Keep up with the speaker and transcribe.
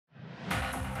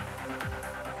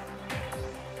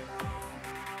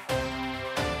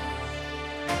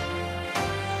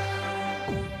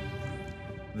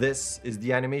This is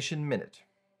the Animation Minute.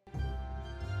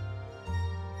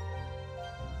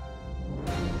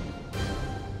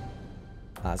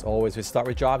 As always, we start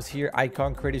with jobs here.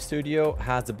 Icon Creative Studio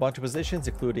has a bunch of positions,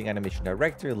 including animation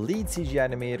director, lead CG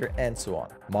animator, and so on.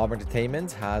 Mob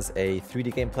Entertainment has a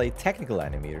 3D gameplay technical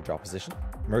animator job position.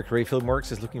 Mercury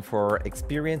Filmworks is looking for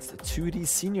experienced 2D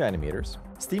senior animators.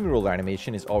 Steamroller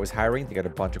Animation is always hiring. They got a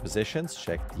bunch of positions.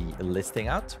 Check the listing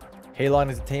out. Halon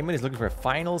Entertainment is looking for a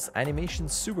finals animation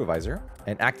supervisor,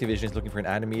 and Activision is looking for an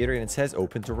animator, and it says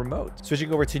open to remote.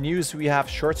 Switching over to news, we have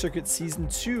Short Circuit Season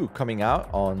 2 coming out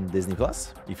on Disney+.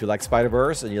 If you like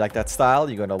Spider-Verse and you like that style,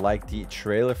 you're gonna like the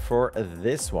trailer for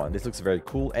this one. This looks very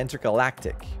cool.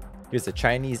 Entergalactic. Here's a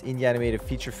Chinese indie animated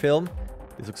feature film.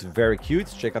 This looks very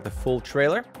cute. Check out the full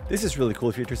trailer. This is really cool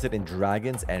if you're interested in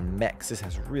dragons and mechs. This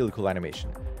has really cool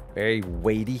animation. Very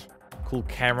weighty. Cool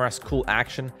cameras, cool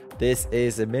action. This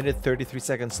is 1 minute 33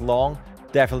 seconds long.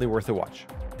 Definitely worth a watch.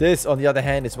 This, on the other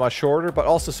hand, is much shorter, but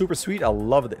also super sweet. I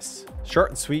love this. Short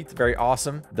and sweet, very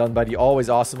awesome. Done by the always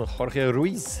awesome Jorge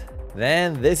Ruiz.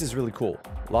 Then this is really cool.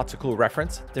 Lots of cool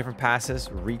reference. Different passes,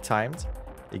 retimed.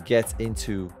 It gets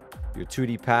into your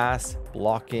 2D pass,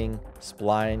 blocking,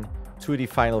 spline, 2D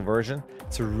final version.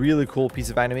 It's a really cool piece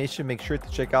of animation. Make sure to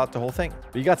check out the whole thing.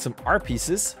 But you got some art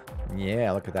pieces.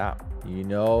 Yeah, look at that. You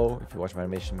know, if you watch my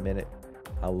Animation Minute,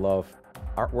 I love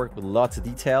artwork with lots of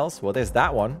details. Well, there's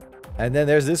that one. And then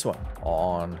there's this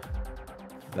one.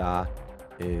 That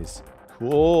is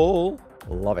cool.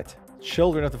 Love it.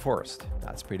 Children of the Forest.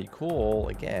 That's pretty cool.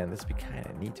 Again, this would be kind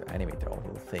of neat to animate all the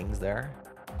little things there.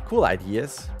 Cool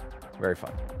ideas. Very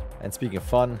fun. And speaking of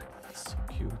fun, so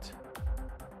cute.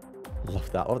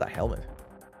 Love that. Love that helmet.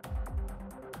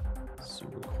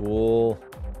 Super cool.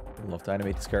 Love to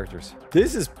animate these characters.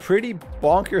 This is pretty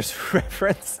bonkers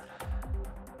reference.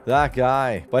 That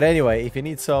guy. But anyway, if you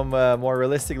need some more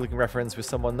realistic looking reference with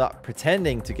someone not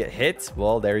pretending to get hit,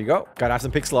 well, there you go. Gotta have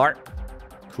some pixel art.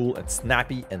 Cool and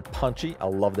snappy and punchy. I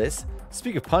love this.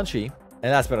 Speaking of punchy,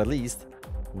 and last but not least,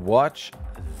 watch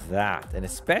that. And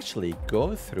especially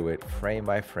go through it frame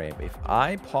by frame. If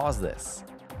I pause this,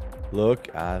 look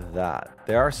at that.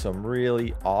 There are some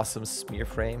really awesome smear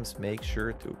frames. Make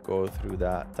sure to go through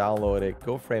that. Download it.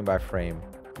 Go frame by frame.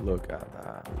 Look at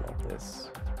that. I love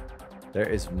this. There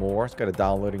is more. It's got to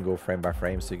download and go frame by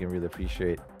frame so you can really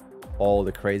appreciate all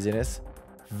the craziness.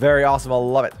 Very awesome. I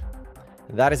love it.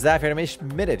 That is that for Animation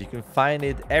Minute. You can find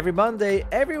it every Monday,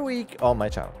 every week on my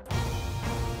channel.